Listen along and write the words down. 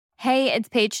Hey, it's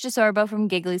Paige DeSorbo from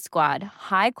Giggly Squad.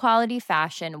 High quality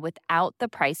fashion without the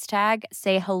price tag.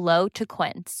 Say hello to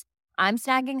Quince. I'm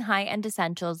snagging high-end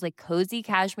essentials like cozy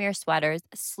cashmere sweaters,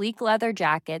 sleek leather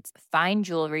jackets, fine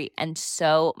jewelry, and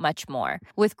so much more.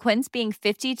 With Quince being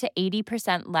 50 to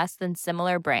 80% less than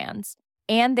similar brands.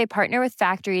 And they partner with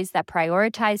factories that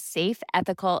prioritize safe,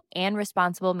 ethical, and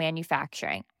responsible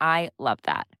manufacturing. I love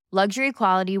that. Luxury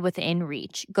quality within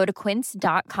reach. Go to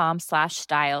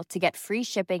quince.com/style to get free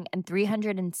shipping and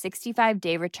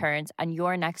 365-day returns on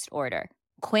your next order.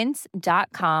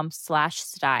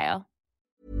 Quince.com/style.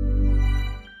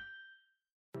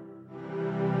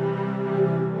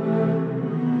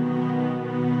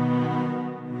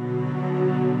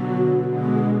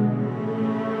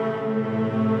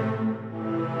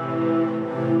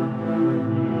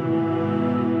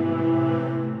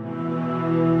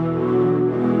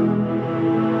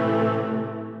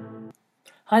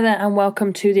 Hi there and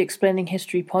welcome to the Explaining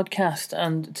History podcast,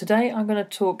 and today I'm going to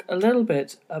talk a little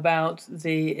bit about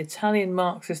the Italian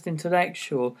Marxist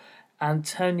intellectual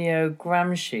Antonio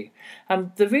Gramsci.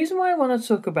 The reason why I want to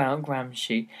talk about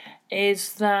Gramsci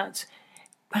is that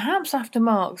perhaps after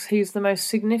Marx he's the most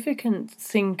significant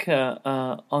thinker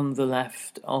on the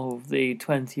left of the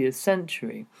 20th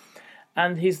century,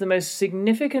 and he's the most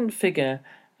significant figure,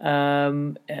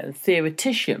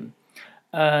 theoretician,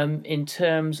 in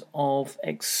terms of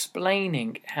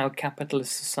explaining how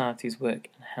capitalist societies work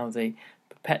and how they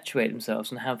perpetuate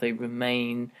themselves and how they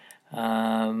remain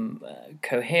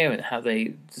coherent, how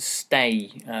they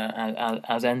stay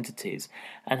as entities,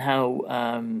 and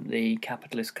how the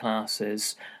capitalist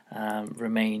classes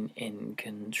remain in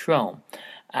control.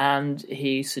 And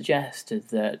he suggested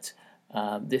that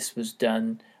this was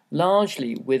done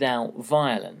largely without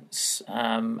violence,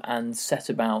 and set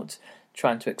about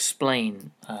trying to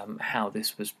explain how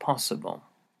this was possible.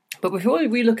 But before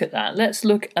we look at that, let's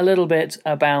look a little bit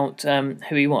about who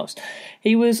he was.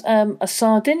 He was a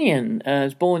Sardinian,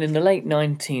 was born in the late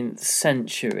 19th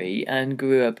century and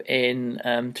grew up in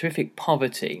terrific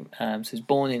poverty. So he was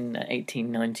born in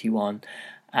 1891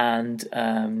 and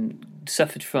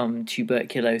suffered from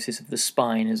tuberculosis of the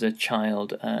spine as a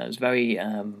child. Was very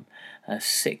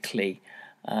sickly.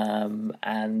 By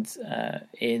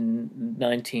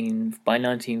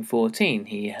 1914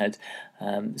 he had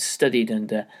studied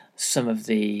under some of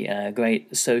the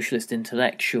great socialist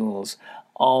intellectuals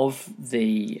of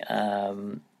the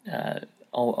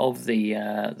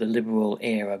liberal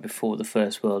era before the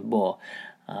First World War.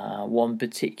 One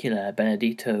particular,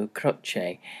 Benedetto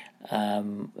Croce,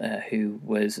 who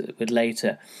would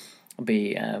later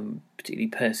be particularly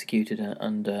persecuted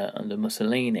under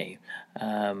Mussolini,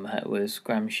 was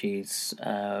Gramsci's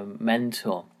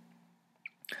mentor.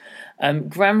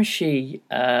 Gramsci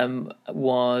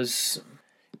was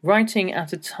writing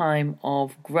at a time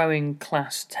of growing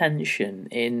class tension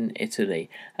in Italy,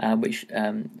 which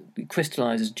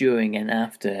crystallizes during and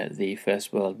after the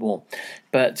First World War.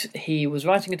 But he was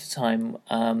writing at a time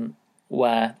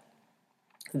where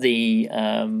the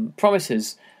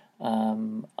promises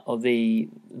of the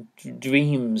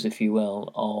dreams, if you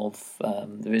will, of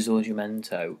the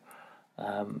Risorgimento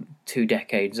 2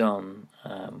 decades on,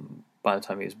 by the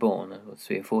time he was born, or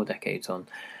 3 or 4 decades on,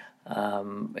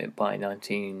 by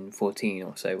 1914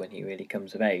 or so, when he really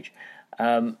comes of age.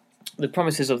 The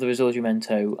promises of the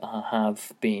Risorgimento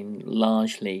have been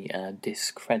largely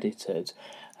discredited.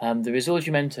 The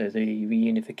Risorgimento, the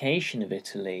reunification of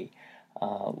Italy,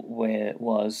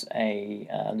 was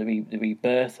the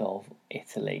rebirth of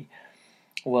Italy,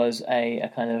 was a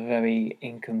kind of very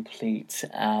incomplete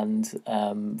and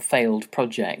failed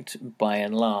project by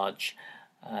and large,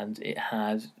 and it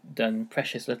had done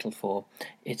precious little for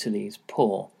Italy's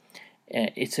poor.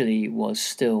 Italy was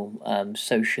still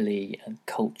socially and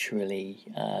culturally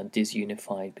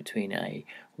disunified between a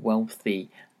wealthy,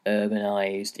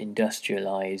 urbanized,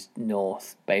 industrialized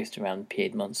north based around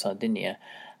Piedmont, Sardinia,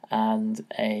 and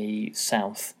a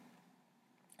south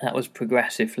that was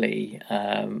progressively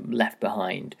left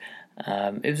behind.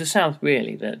 It was a south,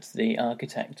 really, that the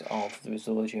architect of the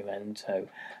Risorgimento,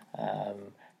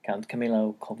 Count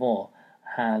Camillo Cavour,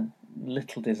 had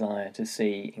little desire to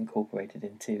see incorporated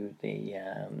into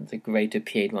the greater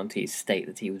Piedmontese state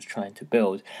that he was trying to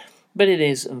build. But it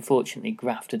is unfortunately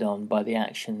grafted on by the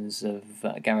actions of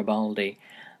Garibaldi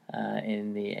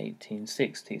in the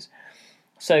 1860s.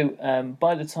 So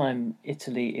by the time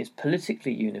Italy is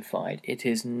politically unified, it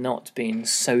is not being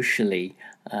socially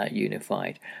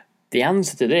unified. The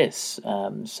answer to this,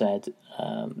 said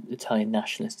Italian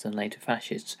nationalists and later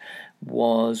fascists,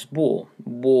 was war.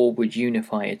 War would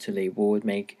unify Italy. War would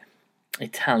make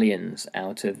Italians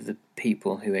out of the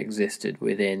people who existed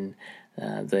within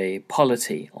the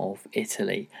polity of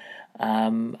Italy.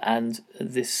 And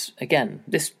this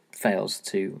fails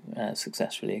to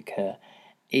successfully occur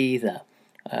either.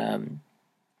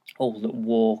 All that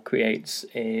war creates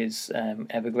is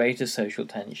ever greater social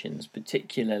tensions,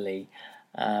 particularly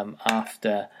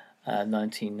after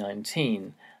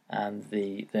 1919 and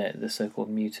the so-called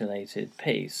mutilated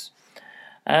peace.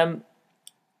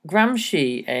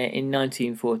 Gramsci in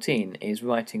 1914 is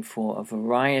writing for a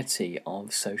variety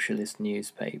of socialist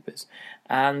newspapers,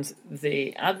 and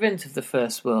the advent of the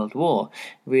First World War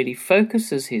really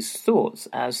focuses his thoughts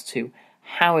as to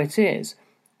how it is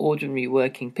ordinary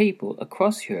working people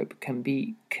across Europe can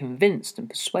be convinced and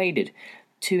persuaded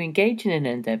to engage in an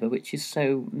endeavour which is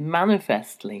so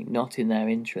manifestly not in their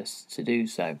interests to do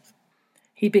so.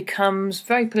 He becomes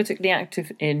very politically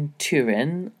active in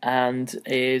Turin and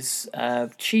is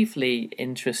chiefly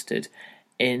interested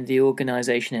in the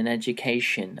organisation and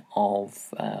education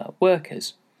of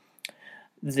workers.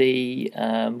 The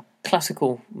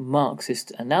classical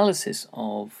Marxist analysis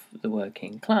of the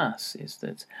working class is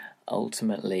that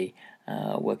ultimately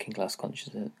working class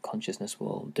consciousness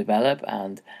will develop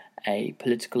and a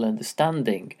political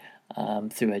understanding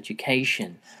through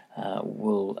education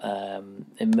will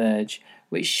emerge,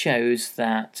 which shows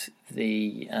that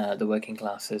the working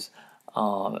classes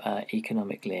are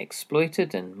economically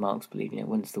exploited, and Marx believed,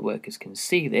 once the workers can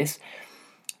see this,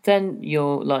 then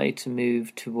you're likely to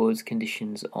move towards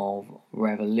conditions of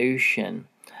revolution.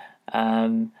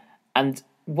 And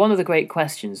one of the great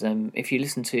questions, if you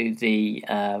listen to the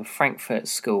Frankfurt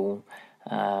School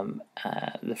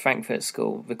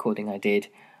recording I did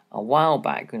a while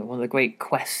back, one of the great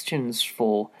questions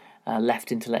for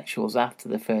left intellectuals after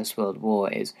the First World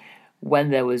War is, when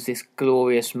there was this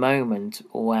glorious moment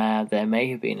where there may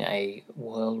have been a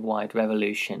worldwide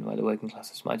revolution where the working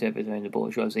classes might overthrow the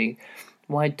bourgeoisie,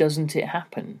 why doesn't it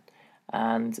happen?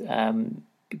 And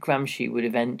Gramsci would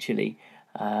eventually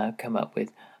come up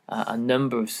with a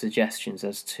number of suggestions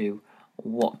as to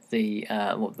what the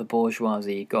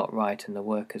bourgeoisie got right and the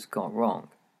workers got wrong.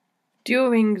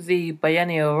 During the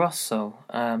Biennio Rosso,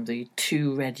 the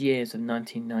 2 red years of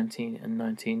 1919 and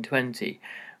 1920,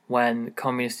 when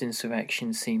communist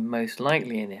insurrection seemed most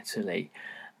likely in Italy,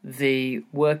 the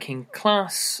working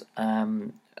class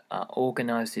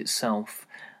organised itself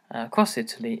across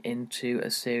Italy into a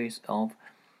series of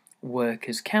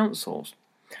workers' councils.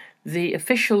 The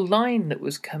official line that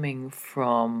was coming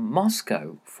from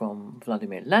Moscow, from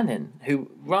Vladimir Lenin,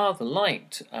 who rather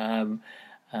liked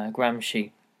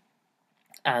Gramsci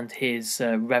and his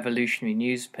revolutionary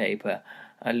newspaper,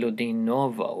 L'Ordine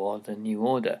Novo, or the New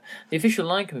Order, the official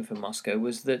line coming from Moscow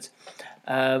was that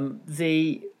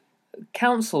the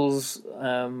councils,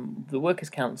 the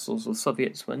workers' councils or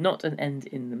Soviets, were not an end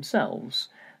in themselves.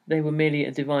 They were merely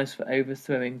a device for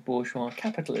overthrowing bourgeois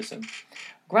capitalism.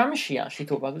 Gramsci actually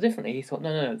thought rather differently. He thought,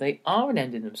 no, they are an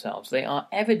end in themselves. They are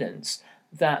evidence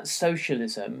that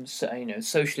socialism,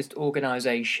 socialist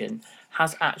organisation,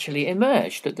 has actually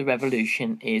emerged, that the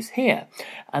revolution is here,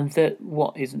 and that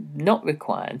what is not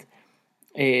required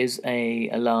is a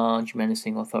large,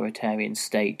 menacing, authoritarian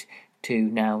state to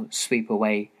now sweep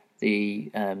away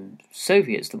the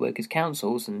Soviets, the workers'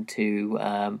 councils, and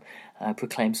to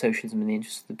proclaim socialism in the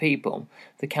interest of the people.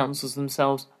 The councils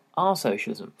themselves are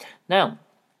socialism. Now,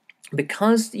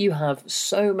 because you have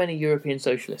so many European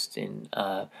socialists in,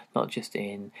 not just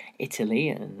in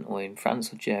Italy or in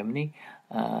France or Germany,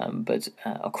 but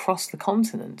across the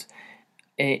continent,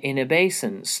 in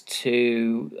obeisance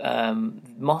to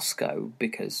Moscow,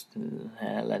 because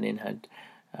Lenin had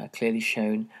clearly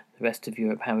shown the rest of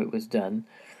Europe how it was done,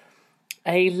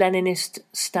 a Leninist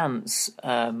stance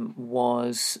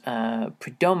was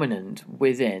predominant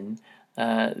within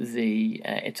the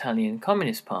Italian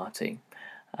Communist Party,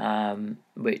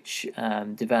 which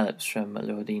develops from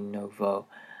L'Ordine Novo,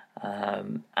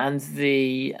 and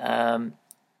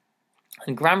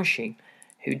Gramsci,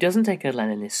 who doesn't take a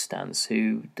Leninist stance,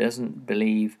 who doesn't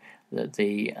believe that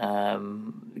the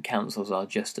councils are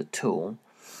just a tool,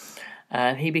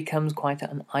 and he becomes quite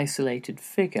an isolated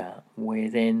figure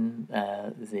within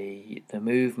the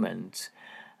movement.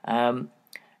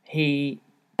 He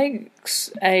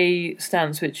takes a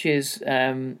stance which is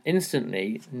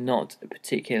instantly not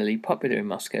particularly popular in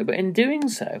Moscow, but in doing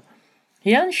so,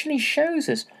 he actually shows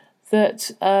us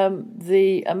that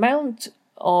the amount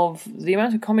of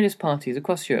communist parties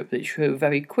across Europe which were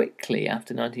very quickly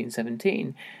after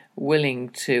 1917 willing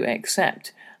to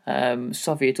accept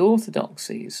Soviet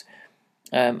orthodoxies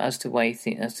as to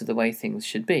the way things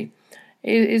should be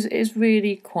is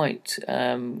really quite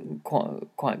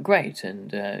great,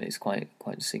 and is quite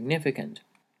significant.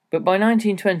 But by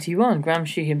 1921,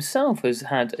 Gramsci himself has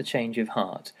had a change of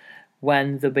heart.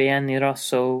 When the Biennio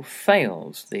Rosso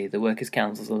fails, the Workers'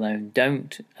 Councils alone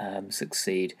don't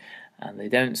succeed, and they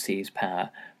don't seize power,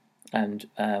 and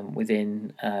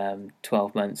within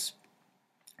 12 months,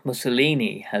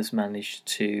 Mussolini has managed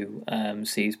to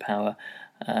seize power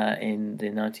in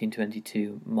the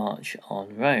 1922 March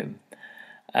on Rome.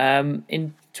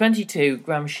 In 22,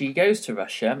 Gramsci goes to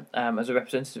Russia as a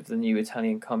representative of the new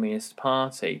Italian Communist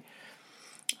Party,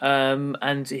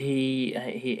 and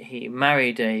he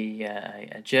married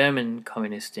a German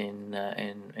communist in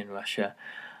Russia,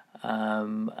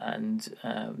 and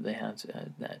they had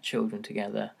children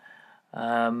together.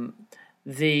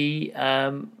 The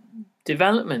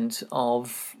development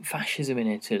of fascism in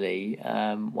Italy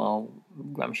while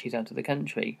Gramsci's out of the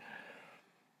country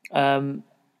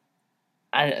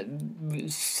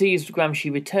sees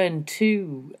Gramsci return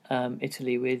to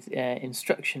Italy with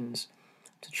instructions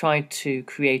to try to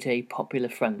create a popular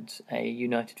front, a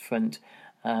united front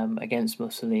against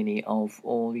Mussolini of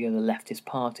all the other leftist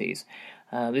parties.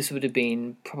 This would have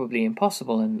been probably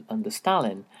impossible under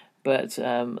Stalin, but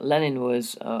Lenin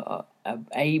was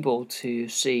able to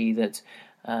see that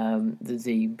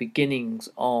the beginnings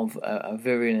of a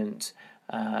virulent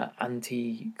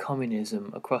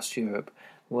anti-communism across Europe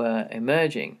were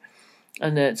emerging,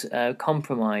 and that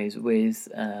compromise with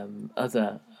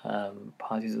other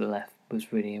parties of the left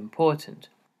was really important.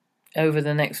 Over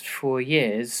the next 4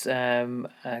 years,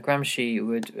 Gramsci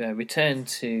would return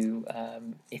to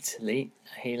Italy.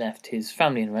 He left his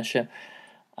family in Russia,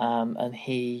 and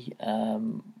he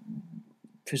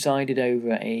presided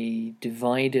over a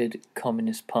divided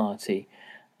communist party.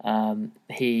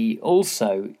 He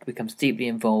also becomes deeply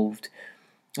involved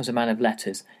as a man of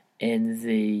letters in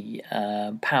the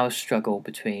power struggle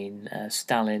between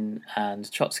Stalin and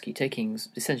Trotsky,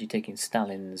 essentially taking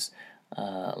Stalin's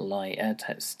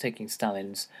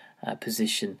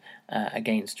position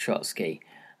against Trotsky.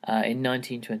 In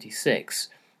 1926,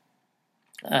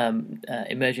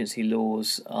 emergency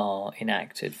laws are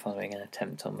enacted following an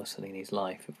attempt on Mussolini's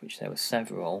life, of which there were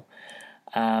several,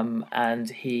 and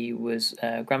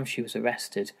Gramsci was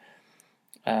arrested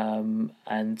and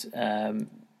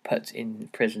put in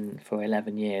prison for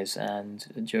 11 years,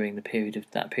 and during that period of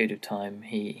time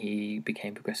he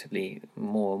became progressively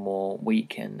more and more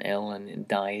weak and ill, and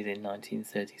died in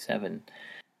 1937.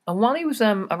 And while he was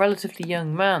a relatively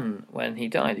young man when he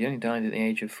died, he only died at the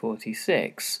age of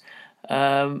 46,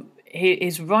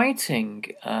 his writing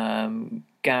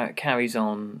carries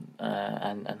on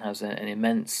and has an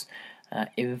immense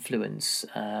influence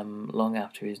long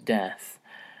after his death.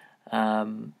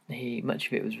 Much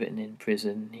of it was written in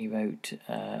prison. He wrote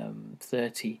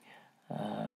 30.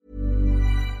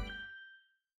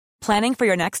 Planning for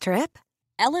your next trip?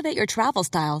 Elevate your travel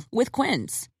style with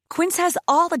Quince. Quince has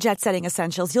all the jet-setting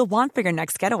essentials you'll want for your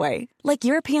next getaway, like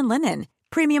European linen,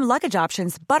 premium luggage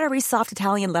options, buttery soft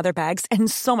Italian leather bags,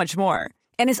 and so much more.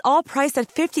 And is all priced at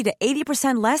 50 to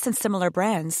 80% less than similar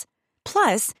brands.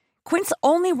 Plus, Quince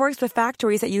only works with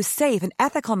factories that use safe and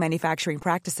ethical manufacturing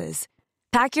practices.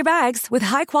 Pack your bags with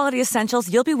high-quality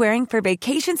essentials you'll be wearing for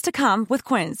vacations to come with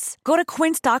Quince. Go to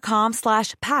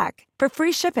quince.com/pack for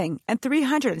free shipping and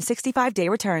 365-day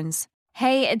returns.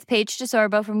 Hey, it's Paige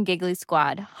DeSorbo from Giggly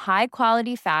Squad. High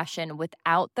quality fashion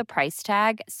without the price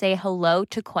tag. Say hello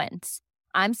to Quince.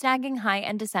 I'm snagging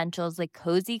high-end essentials like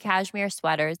cozy cashmere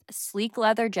sweaters, sleek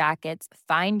leather jackets,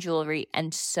 fine jewelry,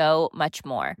 and so much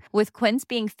more. With Quince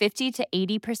being 50 to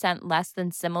 80% less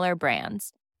than similar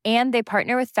brands. And they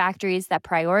partner with factories that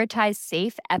prioritize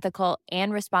safe, ethical,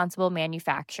 and responsible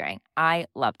manufacturing. I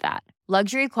love that.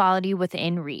 Luxury quality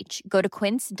within reach. Go to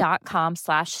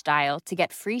quince.com/style to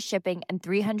get free shipping and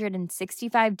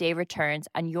 365-day returns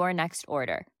on your next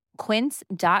order.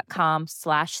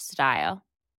 Quince.com/style.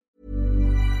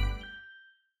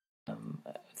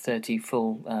 30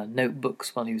 full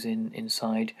notebooks while he was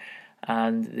inside,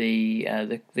 and the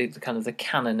kind of the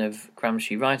canon of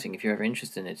Gramsci writing, if you're ever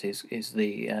interested in it, is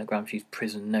the Gramsci's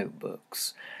prison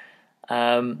notebooks.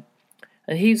 And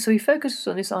he focuses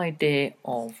on this idea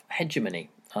of hegemony,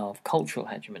 of cultural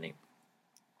hegemony.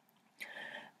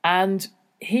 And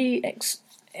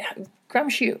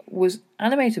Gramsci was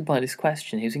animated by this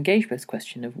question. He was engaged by this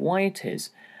question of why it is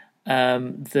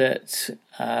that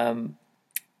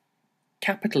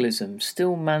capitalism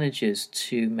still manages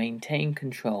to maintain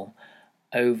control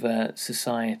over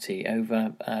society,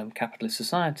 over capitalist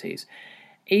societies,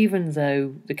 even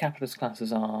though the capitalist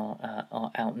classes are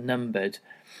outnumbered,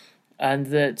 and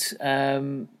that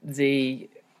the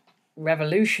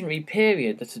revolutionary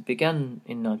period that had begun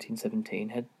in 1917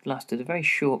 had lasted a very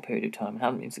short period of time and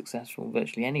hadn't been successful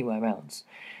virtually anywhere else.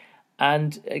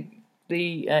 And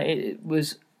it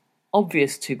was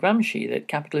obvious to Gramsci that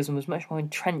capitalism was much more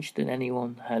entrenched than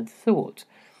anyone had thought.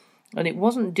 And it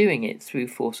wasn't doing it through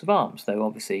force of arms, though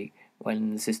obviously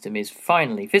when the system is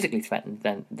finally physically threatened,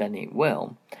 then it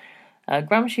will.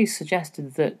 Gramsci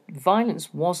suggested that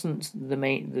violence wasn't the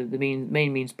main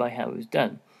means by how it was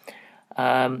done.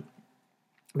 But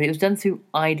it was done through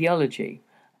ideology,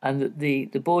 and that the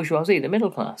bourgeoisie, the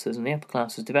middle classes and the upper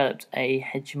classes developed a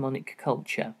hegemonic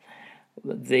culture.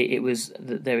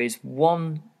 That there is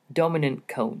one dominant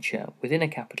culture within a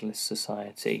capitalist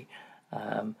society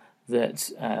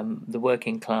that the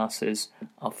working classes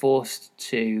are forced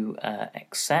to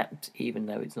accept, even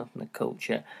though it's not in a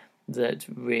culture that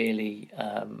really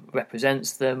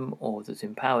represents them or that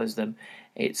empowers them.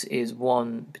 It is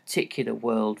one particular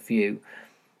worldview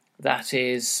that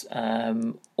is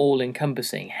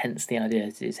all-encompassing, hence the idea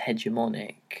that it is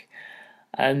hegemonic.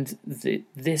 And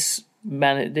this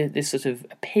sort of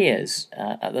appears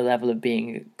at the level of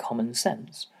being common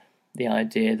sense. The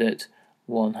idea that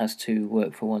one has to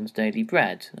work for one's daily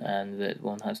bread, and that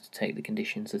one has to take the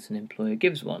conditions that an employer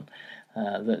gives one.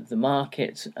 That the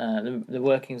market, the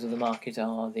workings of the market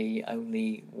are the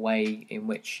only way in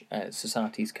which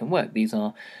societies can work. These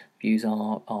views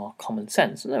are common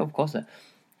sense. No, of course, they're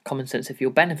common sense if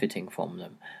you're benefiting from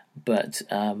them. But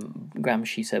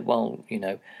Gramsci said, well,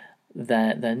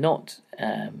 they're not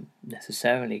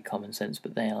necessarily common sense,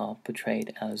 but they are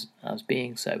portrayed as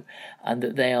being so, and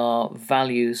that they are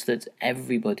values that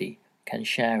everybody can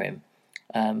share in.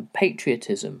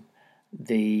 Patriotism,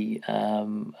 the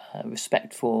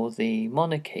respect for the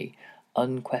monarchy,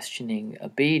 unquestioning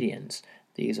obedience,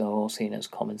 these are all seen as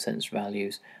common sense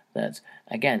values that,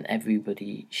 again,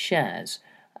 everybody shares.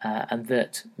 And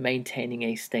that maintaining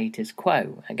a status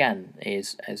quo, again,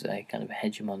 is as a kind of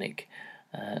hegemonic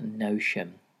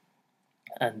notion,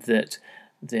 and that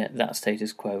that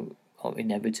status quo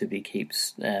inevitably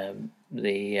keeps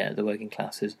the working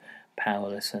classes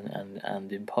powerless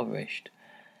and impoverished.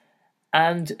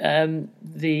 And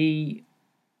the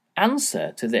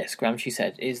answer to this, Gramsci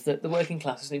said, is that the working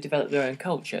classes need to develop their own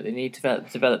culture. They need to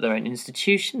develop their own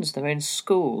institutions, their own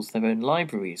schools, their own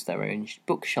libraries, their own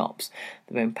bookshops,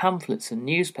 their own pamphlets and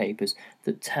newspapers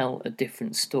that tell a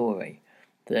different story,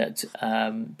 that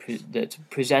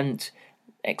present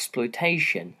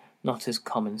exploitation not as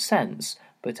common sense,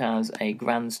 but as a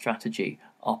grand strategy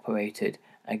operated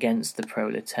against the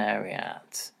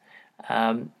proletariat.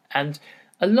 And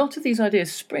a lot of these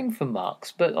ideas spring from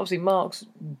Marx, but obviously Marx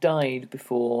died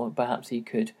before perhaps he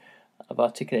could have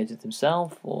articulated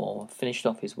himself or finished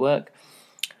off his work.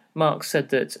 Marx said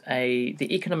that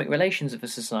the economic relations of a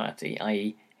society,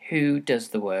 i.e. who does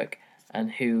the work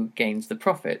and who gains the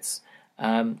profits,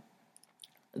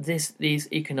 these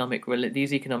economic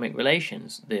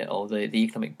relations, the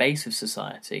economic base of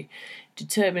society,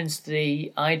 determines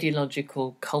the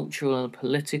ideological, cultural, and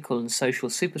political and social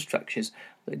superstructures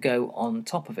that go on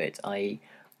top of it, i.e.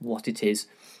 what it is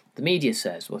the media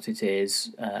says, what it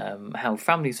is, how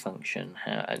families function,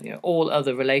 all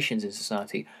other relations in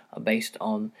society are based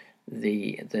on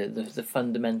the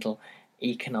fundamental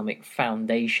economic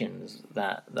foundations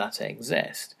that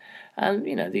exist. And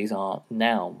these are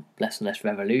now less and less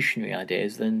revolutionary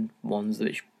ideas than ones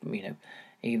which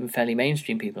even fairly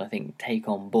mainstream people, I think, take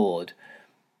on board.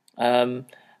 And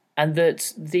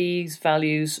that these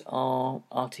values are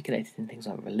articulated in things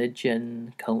like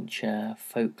religion, culture,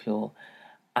 folklore,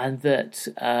 and that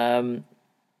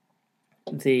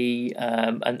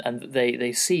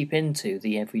they seep into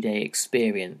the everyday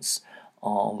experience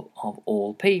of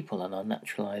all people and are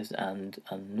naturalized and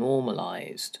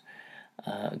normalized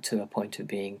to a point of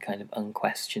being kind of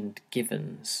unquestioned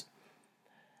givens.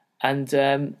 And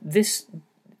this,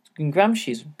 in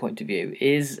Gramsci's point of view,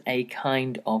 is a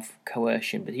kind of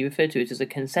coercion, but he referred to it as a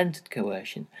consented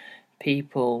coercion.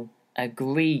 People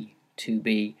agree to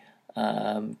be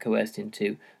coerced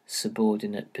into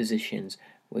subordinate positions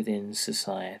within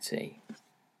society.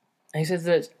 He says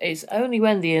that it's only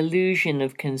when the illusion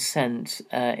of consent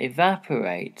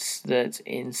evaporates that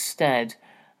instead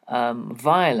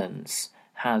violence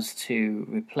has to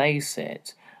replace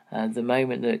it. The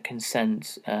moment that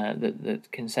consent, and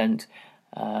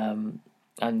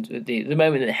the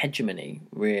moment that hegemony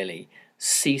really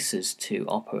ceases to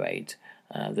operate,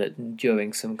 that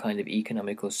during some kind of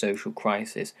economic or social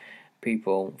crisis,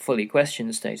 people fully question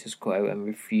the status quo and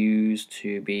refuse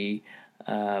to be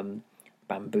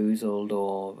bamboozled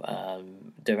or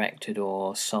directed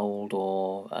or sold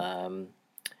or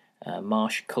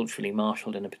culturally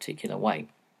marshalled in a particular way,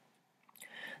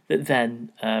 that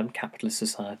then capitalist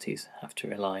societies have to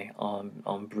rely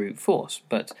on brute force.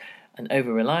 But and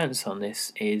over-reliance on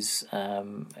this is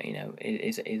an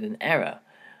error.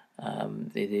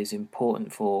 It is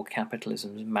important for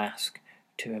capitalism's mask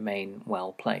to remain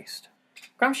well placed.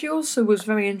 Gramsci also was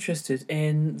very interested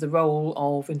in the role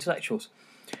of intellectuals,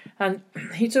 and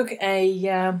he took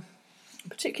a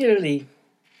particularly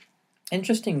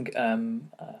interesting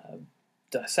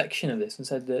dissection of this and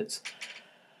said that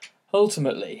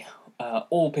ultimately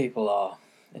all people are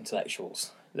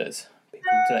intellectuals, that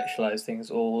people intellectualize things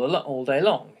all day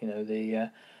long.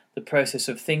 The process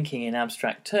of thinking in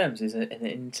abstract terms is an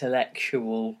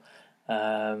intellectual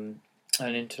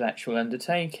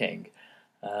undertaking,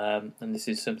 and this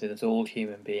is something that all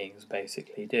human beings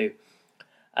basically do,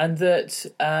 and that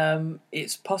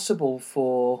it's possible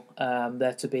for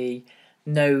there to be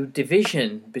no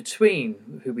division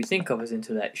between who we think of as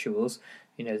intellectuals,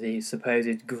 the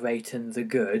supposed great and the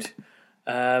good,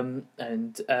 and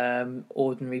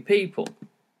ordinary people.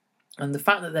 And the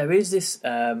fact that there is this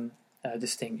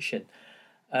distinction,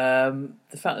 the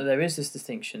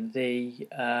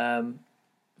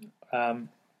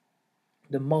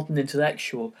modern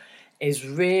intellectual is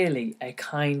really a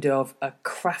kind of a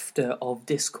crafter of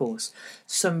discourse,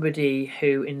 somebody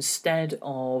who, instead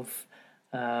of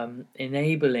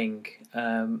enabling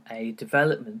a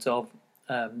development of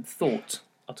thought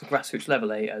at a grassroots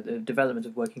level, a development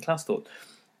of working class thought,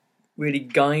 really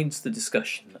guides the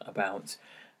discussion about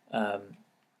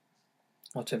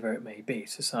whatever it may be: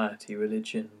 society,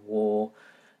 religion, war,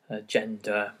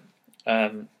 gender,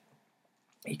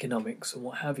 economics, and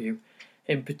what have you,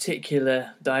 in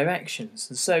particular directions.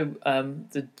 And so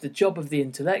the job of the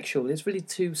intellectual is really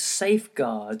to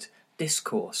safeguard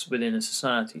discourse within a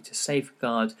society, to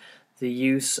safeguard the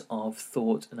use of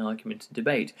thought and argument and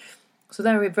debate. So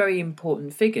they are very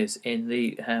important figures in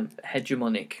the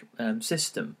hegemonic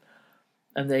system,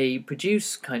 and they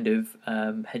produce kind of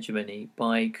hegemony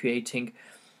by creating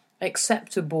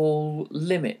acceptable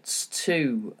limits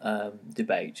to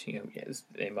debate. Yes,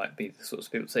 they might be the sorts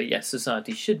of people who say, yes,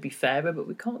 society should be fairer, but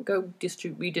we can't go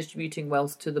redistributing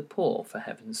wealth to the poor, for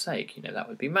heaven's sake. That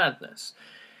would be madness.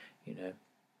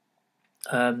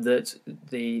 That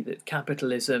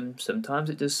capitalism, sometimes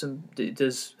it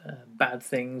does bad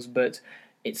things, but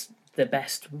it's the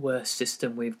worst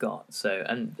system we've got. So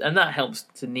and that helps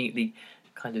to neatly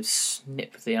kind of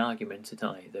snip the argument at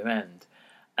either end.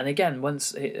 And again,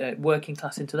 once working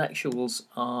class intellectuals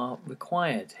are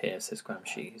required here, says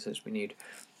Gramsci, he says we need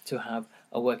to have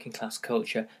a working class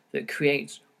culture that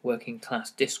creates working class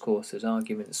discourses,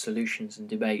 arguments, solutions, and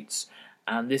debates.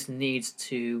 And this needs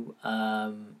to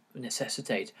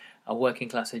necessitate a working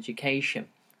class education.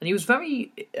 And he was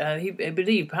he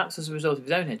believed, perhaps as a result of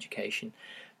his own education,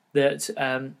 that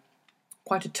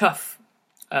quite a tough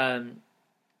and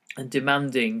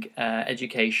demanding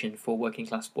education for working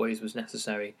class boys was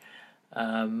necessary,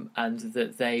 and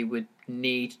that they would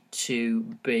need to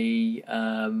be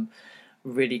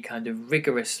really kind of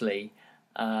rigorously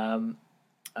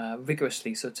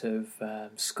sort of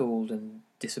schooled and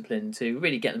disciplined to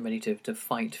really get them ready to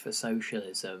fight for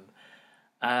socialism.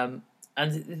 And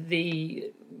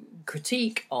the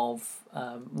critique of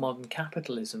modern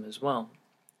capitalism as well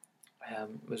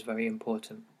was very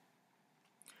important.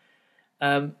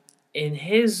 In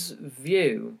his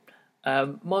view,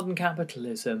 modern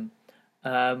capitalism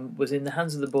was in the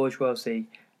hands of the bourgeoisie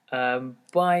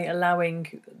by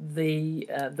allowing the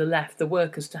left, the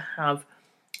workers, to have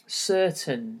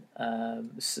certain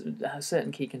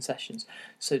key concessions.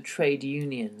 So trade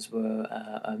unions were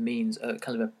a means,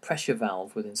 kind of a pressure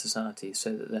valve within society,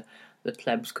 so that the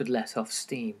plebs could let off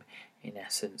steam, in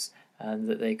essence, and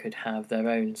that they could have their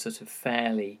own sort of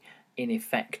fairly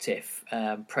ineffective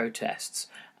protests,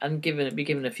 and be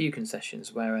given a few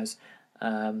concessions, whereas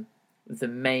the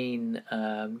main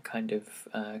kind of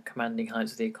commanding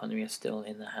heights of the economy are still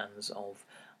in the hands of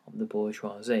the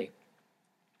bourgeoisie.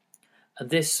 And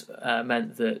this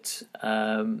meant that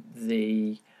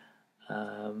the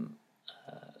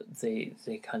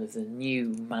kind of the new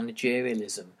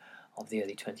managerialism of the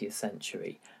early 20th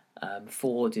century,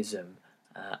 Fordism,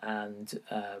 and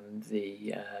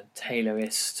the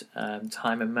Taylorist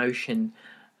time and motion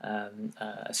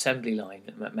assembly line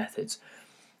methods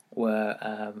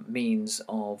were means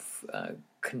of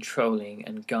controlling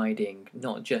and guiding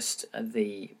not just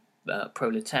the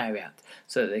proletariat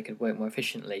so that they could work more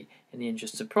efficiently in the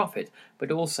interests of profit,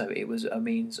 but also it was a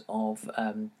means of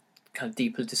kind of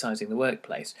depoliticising the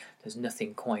workplace. There's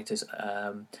nothing quite as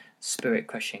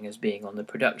spirit-crushing as being on the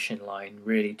production line,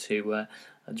 really to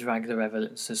drag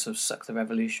to sort of suck the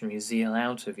revolutionary zeal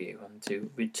out of you and to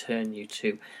return you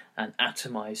to an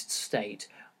atomised state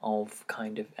of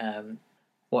kind of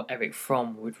what Erich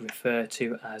Fromm would refer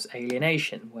to as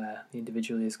alienation, where the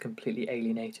individual is completely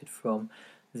alienated from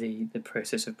the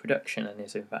process of production and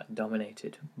is in fact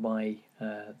dominated by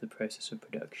the process of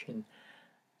production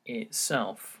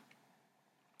itself.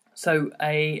 So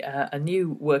a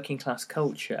new working class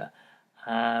culture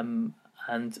and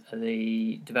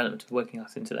the development of working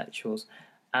class intellectuals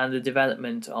and the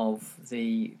development of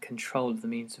the control of the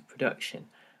means of production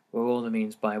were all the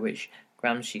means by which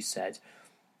Gramsci said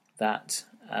that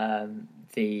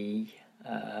the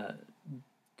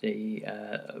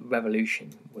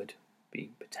revolution would be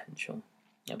potentially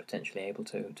able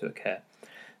to occur.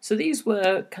 So these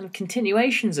were kind of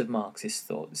continuations of Marxist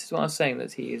thought. This is why I was saying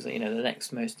that he is, the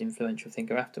next most influential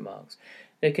thinker after Marx.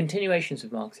 They're continuations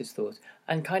of Marxist thought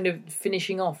and kind of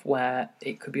finishing off where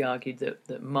it could be argued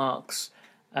that Marx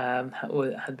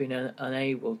had been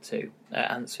unable to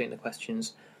answering the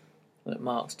questions that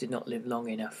Marx did not live long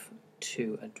enough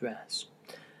to address.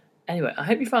 Anyway, I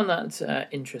hope you found that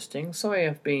interesting. Sorry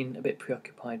I've been a bit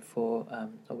preoccupied for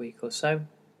a week or so.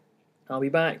 I'll be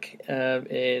back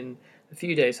in a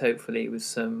few days, hopefully, with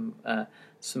some of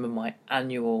my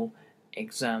annual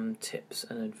exam tips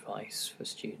and advice for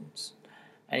students.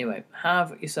 Anyway,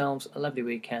 have yourselves a lovely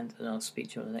weekend, and I'll speak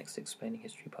to you on the next Explaining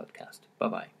History podcast.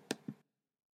 Bye-bye.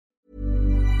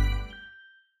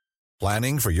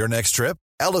 Planning for your next trip?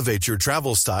 Elevate your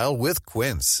travel style with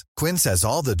Quince. Quince has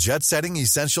all the jet-setting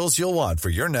essentials you'll want for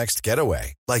your next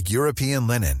getaway, like European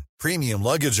linen, premium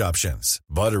luggage options,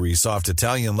 buttery soft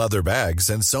Italian leather bags,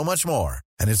 and so much more.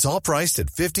 And it's all priced at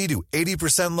 50 to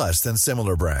 80% less than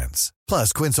similar brands.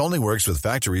 Plus, Quince only works with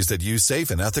factories that use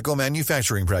safe and ethical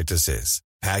manufacturing practices.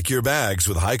 Pack your bags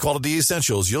with high-quality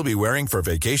essentials you'll be wearing for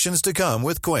vacations to come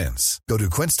with Quince. Go to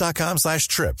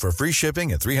quince.com/trip for free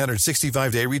shipping and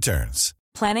 365-day returns.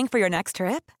 Planning for your next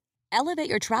trip? Elevate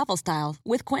your travel style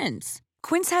with Quince.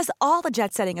 Quince has all the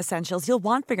jet-setting essentials you'll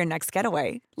want for your next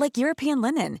getaway, like European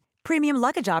linen, premium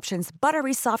luggage options,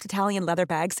 buttery soft Italian leather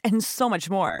bags, and so much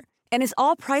more. And is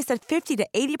all priced at 50 to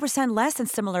 80% less than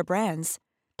similar brands.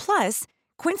 Plus,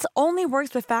 Quince only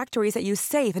works with factories that use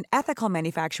safe and ethical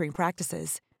manufacturing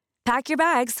practices. Pack your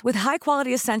bags with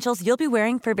high-quality essentials you'll be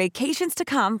wearing for vacations to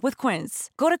come with Quince.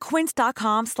 Go to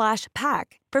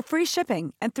quince.com/pack for free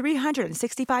shipping and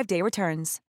 365-day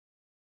returns.